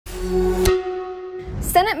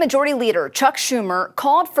Senate Majority Leader Chuck Schumer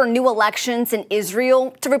called for new elections in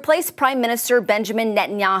Israel to replace Prime Minister Benjamin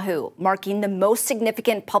Netanyahu, marking the most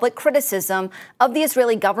significant public criticism of the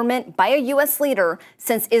Israeli government by a U.S. leader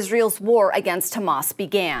since Israel's war against Hamas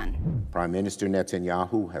began. Prime Minister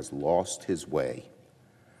Netanyahu has lost his way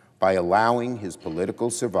by allowing his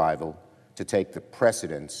political survival to take the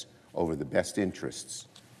precedence over the best interests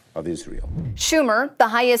of Israel. Schumer, the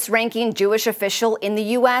highest-ranking Jewish official in the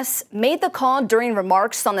U.S., made the call during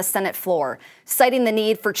remarks on the Senate floor, citing the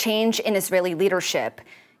need for change in Israeli leadership.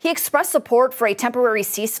 He expressed support for a temporary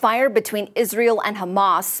ceasefire between Israel and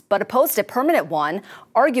Hamas, but opposed a permanent one,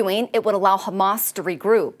 arguing it would allow Hamas to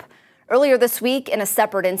regroup. Earlier this week, in a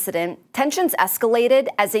separate incident, tensions escalated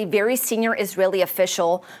as a very senior Israeli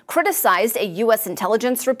official criticized a U.S.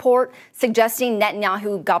 intelligence report suggesting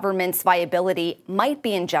Netanyahu government's viability might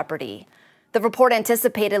be in jeopardy. The report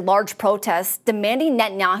anticipated large protests demanding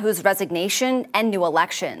Netanyahu's resignation and new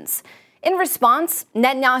elections. In response,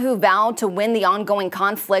 Netanyahu vowed to win the ongoing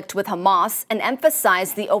conflict with Hamas and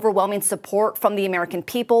emphasized the overwhelming support from the American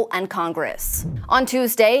people and Congress. On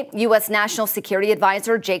Tuesday, U.S. National Security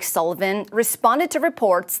Advisor Jake Sullivan responded to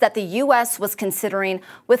reports that the U.S. was considering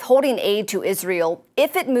withholding aid to Israel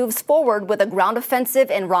if it moves forward with a ground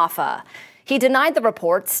offensive in Rafah. He denied the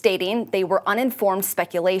reports, stating they were uninformed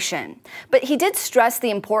speculation. But he did stress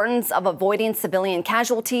the importance of avoiding civilian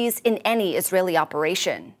casualties in any Israeli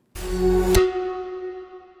operation.